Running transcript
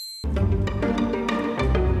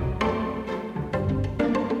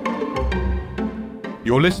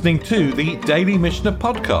You're listening to the Daily Mishnah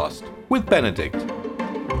Podcast with Benedict.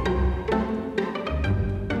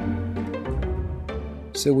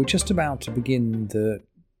 So we're just about to begin the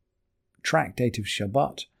tractate of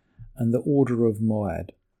Shabbat and the order of Moed.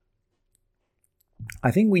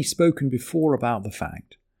 I think we've spoken before about the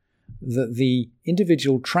fact that the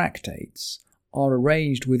individual tractates are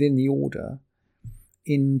arranged within the order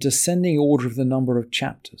in descending order of the number of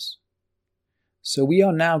chapters. So we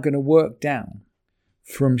are now going to work down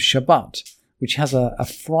from Shabbat, which has a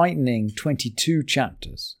frightening 22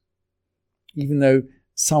 chapters, even though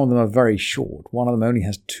some of them are very short. One of them only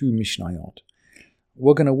has 2 Mishnayot.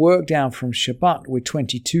 We're going to work down from Shabbat with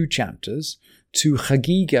 22 chapters to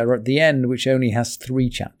Chagiga at the end, which only has 3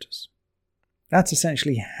 chapters. That's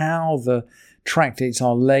essentially how the tractates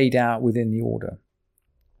are laid out within the order.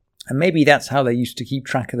 And maybe that's how they used to keep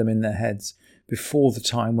track of them in their heads before the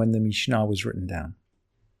time when the Mishnah was written down.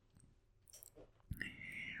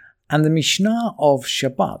 And the Mishnah of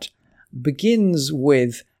Shabbat begins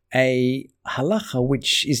with a halacha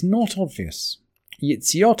which is not obvious.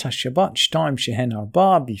 Yitziot HaShabbat shtaim shehen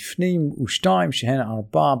arba bifnim ushtaim shehen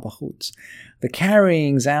arba bachutz. The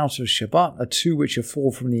carryings out of Shabbat are 2 which are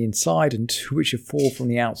 4 from the inside and 2 which are 4 from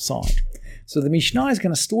the outside. So the Mishnah is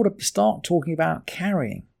going to start talking about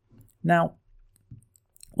carrying. Now,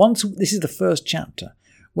 this is the first chapter.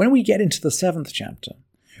 When we get into the 7th chapter,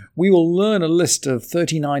 we will learn a list of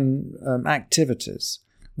 39 activities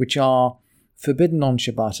which are forbidden on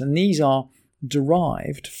Shabbat, and these are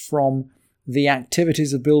derived from the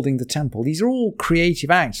activities of building the temple. These are all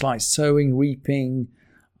creative acts like sowing, reaping,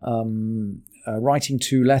 writing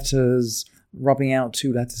 2 letters, rubbing out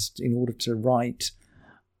 2 letters in order to write,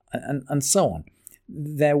 and so on.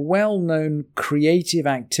 They're well-known creative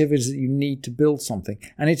activities that you need to build something.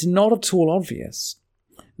 And it's not at all obvious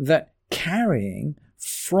that carrying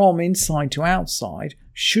from inside to outside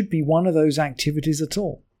should be one of those activities at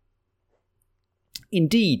all.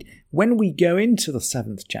 Indeed, when we go into the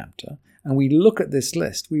 7th chapter and we look at this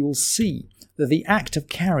list, we will see that the act of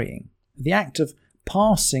carrying, the act of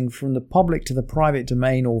passing from the public to the private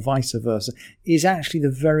domain or vice versa, is actually the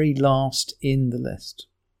very last in the list.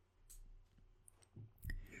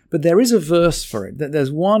 But there is a verse for it.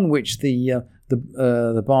 There's one which the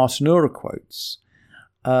Bartanura quotes.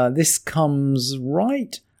 This comes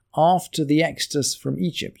right after the Exodus from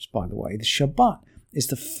Egypt, by the way. The Shabbat is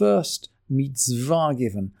the first mitzvah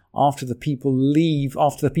given after the people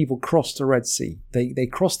cross the Red Sea. They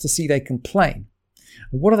cross the sea, they complain.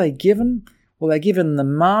 And what are they given? Well, they're given the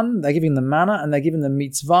manna, and they're given the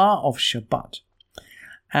mitzvah of Shabbat.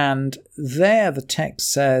 And there the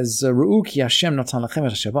text says, Ru'u ki Hashem natan lachem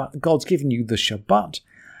et Shabbat. God's given you the Shabbat,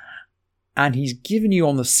 and He's given you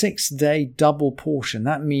on the 6th day double portion.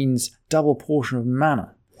 That means double portion of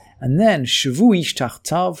manna. And then, Shavu ish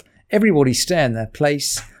tachtav, everybody stay in their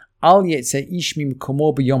place. Al yetzeh ish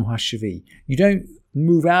mimkomo b'yom hashavi. You don't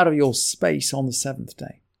move out of your space on the 7th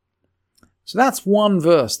day. So that's one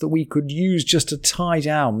verse that we could use just to tie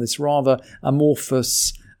down this rather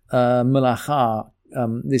amorphous melacha,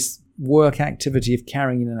 this work activity of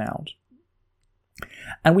carrying in and out.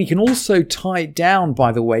 And we can also tie it down,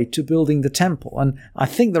 by the way, to building the temple. And I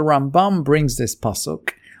think the Rambam brings this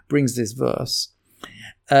verse,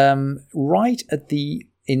 right at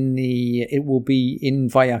it will be in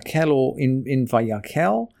Vayakel or in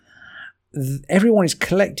Vayakel. Everyone is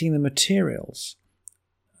collecting the materials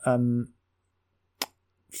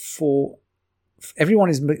everyone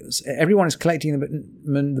is collecting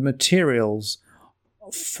the materials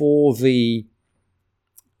for the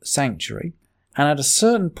sanctuary, and at a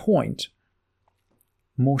certain point,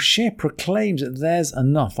 Moshe proclaims that there's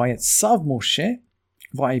enough. Vayetzav Moshe,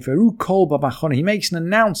 vayiveru kol babachon. He makes an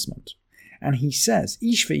announcement, and he says,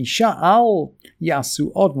 "Ish ve'isha al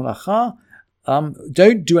yasu od melacha."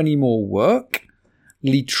 Don't do any more work.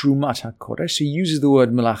 Li trumat hakodesh. He uses the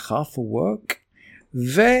word melacha for work.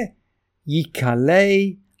 Ve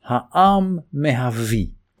yikalei ha'am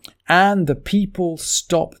mehavi. And the people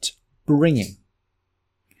stopped bringing.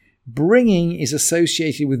 Bringing is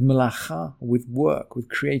associated with melacha, with work, with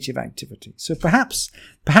creative activity. So perhaps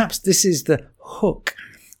this is the hook.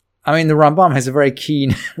 I mean, the Rambam has a very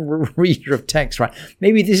keen reader of text, right?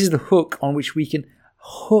 Maybe this is the hook on which we can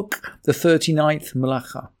hook the 39th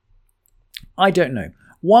melacha. I don't know.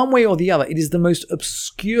 One way or the other, it is the most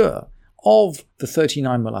obscure of the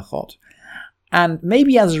 39 melachot. And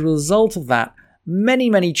maybe as a result of that,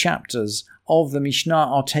 many chapters of the Mishnah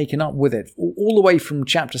are taken up with it. All the way from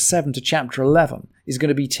chapter 7 to chapter 11 is going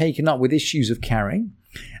to be taken up with issues of carrying.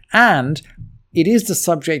 And it is the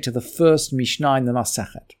subject of the first Mishnah in the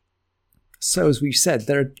Masechet. So as we've said,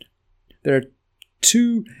 there are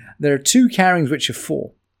There are two carryings which are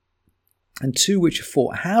 4, and 2 which are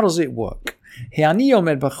 4. How does it work? So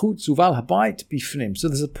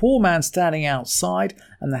there's a poor man standing outside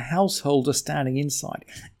and the householder standing inside.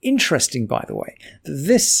 Interesting, by the way,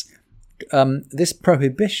 that this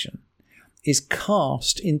prohibition is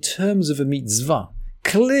cast in terms of a mitzvah.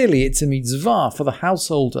 Clearly, it's a mitzvah for the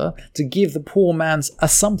householder to give the poor man a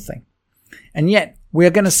something. And yet,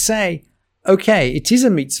 we're going to say, okay, it is a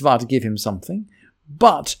mitzvah to give him something,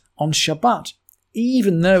 but on Shabbat,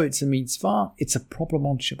 even though it's a mitzvah, it's a problem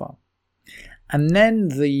on Shabbat. And then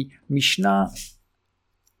the Mishnah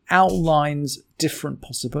outlines different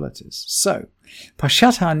possibilities. So, so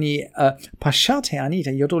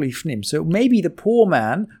maybe the poor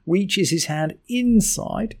man reaches his hand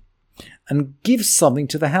inside and gives something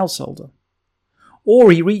to the householder.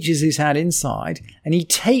 Or he reaches his hand inside and he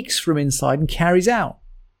takes from inside and carries out.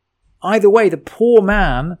 Either way, the poor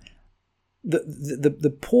man,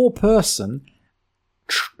 the poor person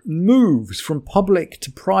moves from public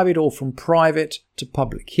to private or from private to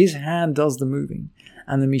public. His hand does the moving.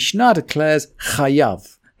 And the Mishnah declares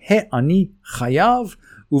chayav. He ani chayav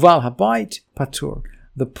uval habayit patur.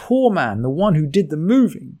 The poor man, the one who did the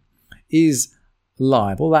moving, is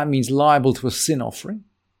liable. That means liable to a sin offering.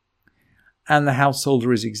 And the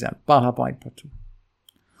householder is exempt. Bal habayit patur.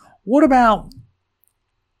 What about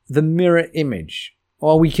the mirror image?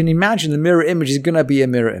 Well, we can imagine the mirror image is going to be a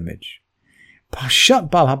mirror image. Pashat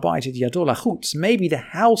bal habayit et yado lachutz. Maybe the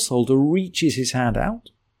householder reaches his hand out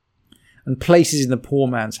and places it in the poor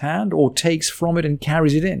man's hand, or takes from it and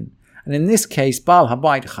carries it in. And in this case, bal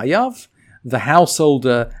habayit chayav, the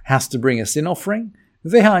householder has to bring a sin offering,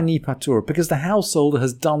 vehani patur, because the householder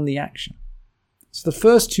has done the action. So the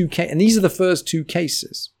first two cases, and these are the first two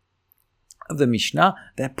cases of the Mishnah,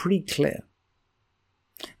 they're pretty clear.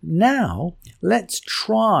 Now, let's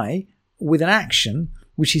try with an action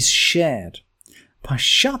which is shared.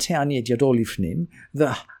 Pashat he'ani et yado lifnim,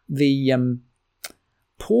 the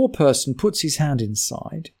poor person puts his hand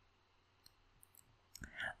inside.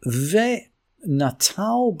 Ve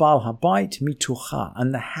natal bal habayit mitucha,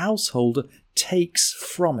 and the householder takes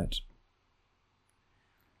from it.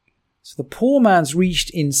 So the poor man's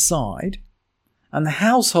reached inside, and the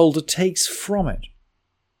householder takes from it.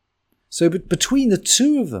 So between the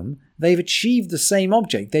two of them, they've achieved the same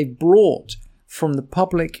object. They've brought from the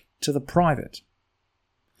public to the private.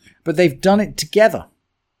 But they've done it together.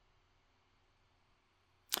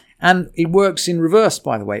 And it works in reverse,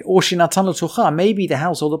 by the way. Or shinatan l'tucha, maybe the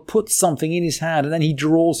householder puts something in his hand and then he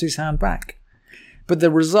draws his hand back. But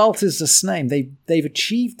the result is the same. They've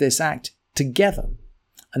achieved this act together.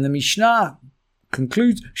 And the Mishnah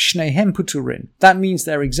concludes, Shnehem puturin. That means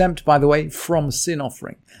they're exempt, by the way, from sin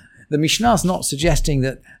offering. The Mishnah is not suggesting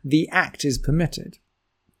that the act is permitted,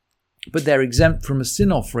 but they're exempt from a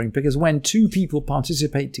sin offering, because when two people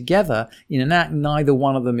participate together in an act, neither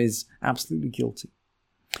one of them is absolutely guilty.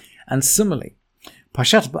 And similarly,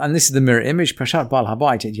 Pashat, and this is the mirror image, Pashat bal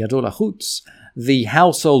habayit et yado lachutz, the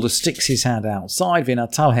householder sticks his hand outside,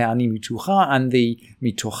 v'natal he'ani mitucha, and the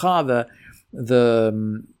mitucha,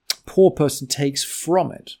 the poor person takes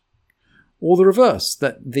from it. Or the reverse,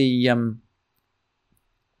 that the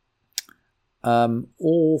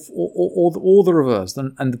or the reverse,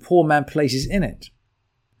 and the poor man places in it,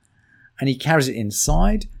 and he carries it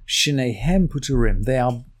inside. Shnehem puturim. They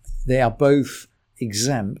are both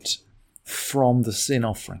exempt from the sin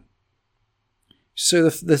offering. So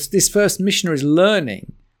this first Mishnah is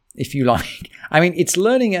learning, if you like. I mean, it's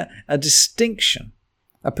learning a distinction,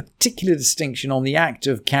 a particular distinction on the act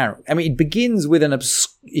of carrying. I mean, it begins with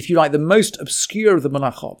if you like, the most obscure of the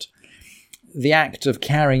malachot, the act of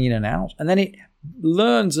carrying in and out, and then it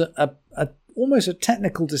learns almost a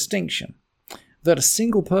technical distinction that a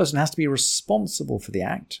single person has to be responsible for the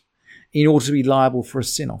act in order to be liable for a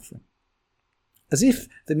sin offering. As if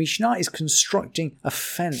the Mishnah is constructing a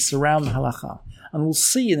fence around the halacha. And we'll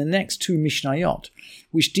see in the next two Mishnayot,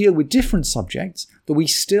 which deal with different subjects, that we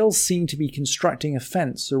still seem to be constructing a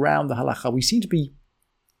fence around the halacha. We seem to be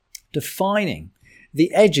defining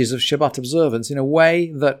the edges of Shabbat observance in a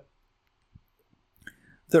way that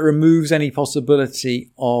removes any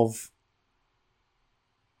possibility of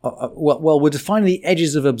we're defining the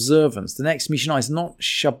edges of observance. The next Mishnah is not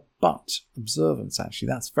Shabbat observance, actually.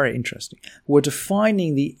 That's very interesting. We're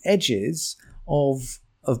defining the edges of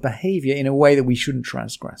behavior in a way that we shouldn't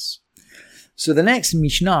transgress. So the next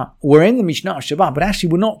Mishnah, we're in the Mishnah of Shabbat, but actually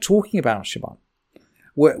we're not talking about Shabbat.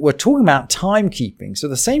 we're talking about timekeeping. So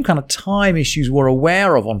the same kind of time issues we're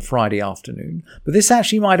aware of on Friday afternoon, but this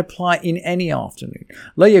actually might apply in any afternoon.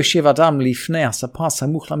 You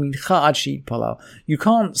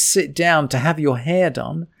can't sit down to have your hair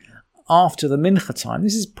done after the mincha time.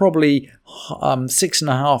 This is probably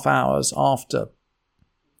 6.5 hours after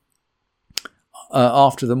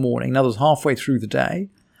the morning. In other words, halfway through the day.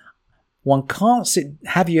 One can't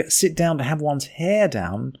sit down to have one's hair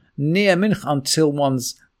down near mincha until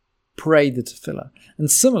one's prayed the tefillah.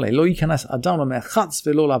 And similarly, lo yikanas adam lechatz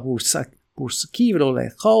velo labursaki velo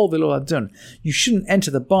lechol velo ladun. You shouldn't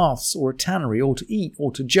enter the baths or a tannery or to eat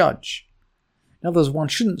or to judge. In other words, one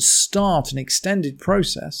shouldn't start an extended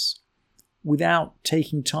process without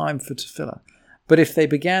taking time for tefillah. But if they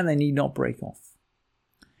began, they need not break off.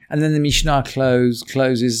 And then the Mishnah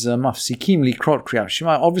closes mafsikim likrot kriyat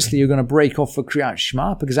shema. Obviously, you're going to break off for kriyat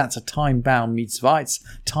shema because that's a time-bound mitzvah. It's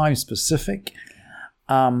time-specific.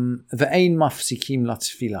 Ve'ein mafsikim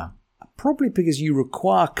latefillah. Probably because you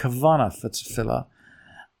require kavanah for tefillah.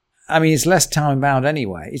 I mean, it's less time-bound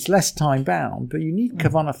anyway. It's less time-bound, but you need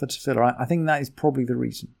kavanah for tefillah. I think that is probably the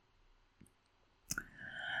reason.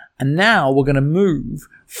 And now we're going to move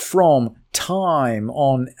from time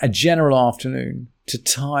on a general afternoon to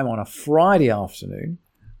time on a Friday afternoon.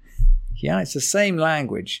 Yeah, it's the same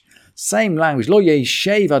language. Lo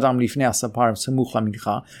yeshev adam lifnei asaparim samuch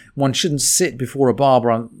lamincha. One shouldn't sit before a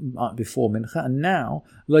barber before mincha. And now,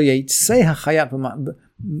 lo yitzeh hachayat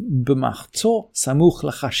b'machto samuch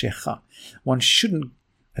lachashecha. One shouldn't,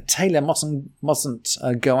 a tailor mustn't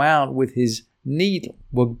go out with his needle.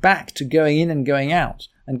 We're back to going in and going out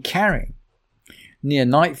and carrying near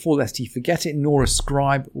nightfall, lest he forget it, nor a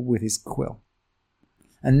scribe with his quill.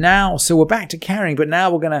 And now, so we're back to carrying, but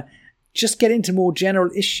now we're going to just get into more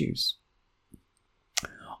general issues.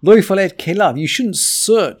 Lo yifalet kelav. You shouldn't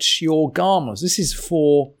search your garments. This is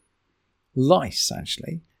for lice,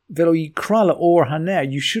 actually. Velo yikra or haner.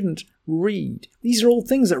 You shouldn't read. These are all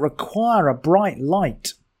things that require a bright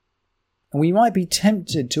light. And we might be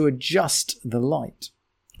tempted to adjust the light.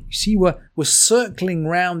 You see, we're circling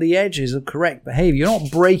round the edges of correct behavior. You're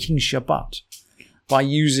not breaking Shabbat by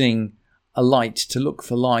using a light to look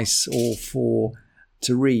for lice or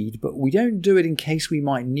to read, but we don't do it in case we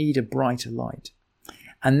might need a brighter light.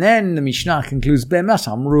 And then the Mishnah concludes,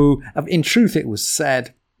 in truth it was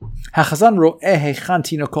said, the Chazan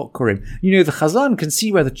can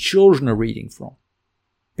see where the children are reading from,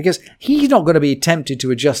 because he's not going to be tempted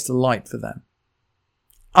to adjust the light for them.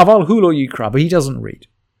 Aval hu lo yikra, but he doesn't read.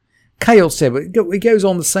 Kayot said, but it goes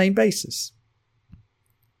on the same basis.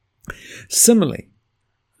 Similarly,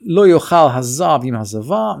 lo yochal hazav im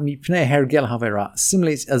hazava mipnei hergel havera.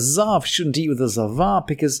 Similarly, a zav shouldn't eat with a zava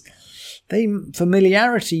because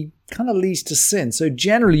familiarity kind of leads to sin. So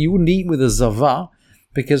generally, you wouldn't eat with a zava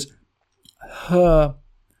because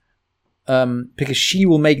she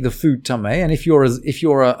will make the food tameh. And if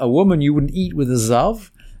you're a woman, you wouldn't eat with a zav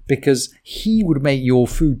because he would make your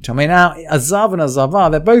food tameh. Now, a zav and a zava,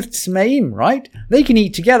 they're both tmeim, right? They can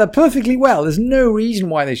eat together perfectly well. There's no reason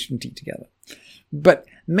why they shouldn't eat together. But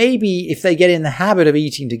maybe if they get in the habit of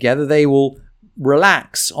eating together, they will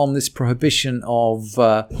relax on this prohibition of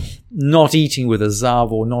not eating with a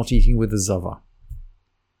zav or not eating with a zava.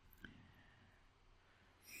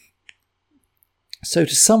 So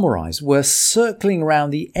to summarize, we're circling around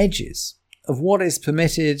the edges of what is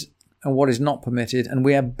permitted and what is not permitted, and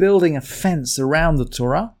we are building a fence around the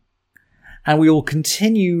Torah, and we will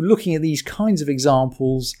continue looking at these kinds of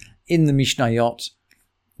examples in the Mishnayot,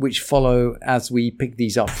 which follow as we pick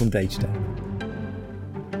these up from day to day.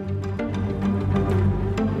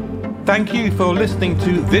 Thank you for listening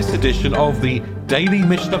to this edition of the Daily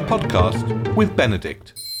Mishnah Podcast with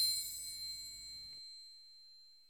Benedict.